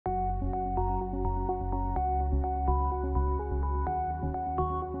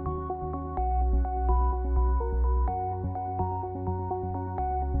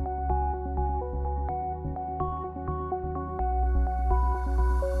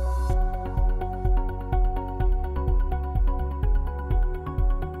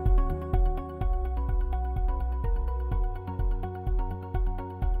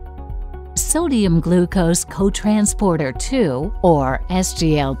sodium-glucose cotransporter 2, or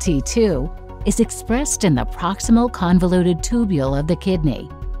SGLT2, is expressed in the proximal convoluted tubule of the kidney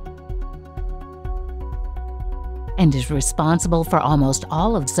and is responsible for almost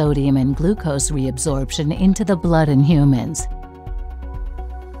all of sodium and glucose reabsorption into the blood in humans.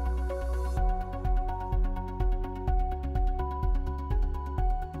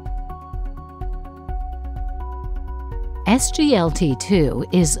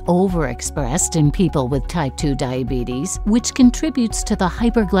 SGLT2 is overexpressed in people with type 2 diabetes, which contributes to the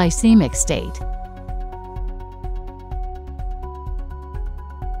hyperglycemic state.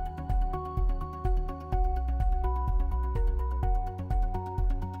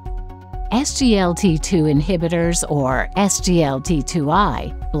 SGLT2 inhibitors, or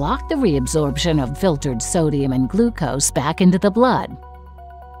SGLT2i, block the reabsorption of filtered sodium and glucose back into the blood,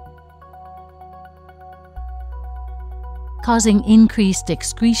 causing increased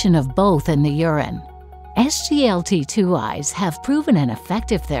excretion of both in the urine. SGLT2i's have proven an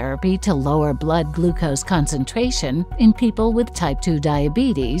effective therapy to lower blood glucose concentration in people with type 2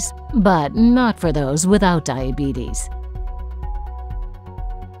 diabetes, but not for those without diabetes.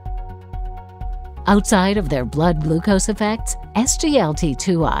 Outside of their blood glucose effects,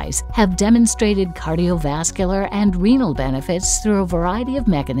 SGLT2i's have demonstrated cardiovascular and renal benefits through a variety of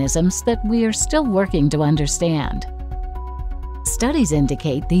mechanisms that we are still working to understand. Studies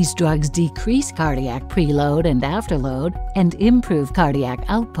indicate these drugs decrease cardiac preload and afterload and improve cardiac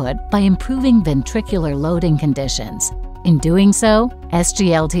output by improving ventricular loading conditions. In doing so,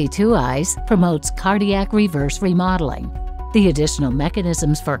 SGLT2i's promotes cardiac reverse remodeling. The additional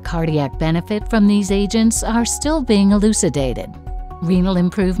mechanisms for cardiac benefit from these agents are still being elucidated. Renal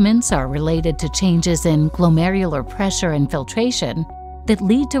improvements are related to changes in glomerular pressure and filtration that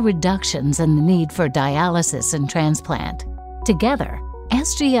lead to reductions in the need for dialysis and transplant. Together,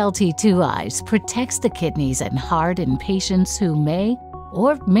 SGLT2i's protects the kidneys and heart in patients who may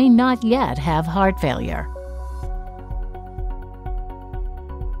or may not yet have heart failure.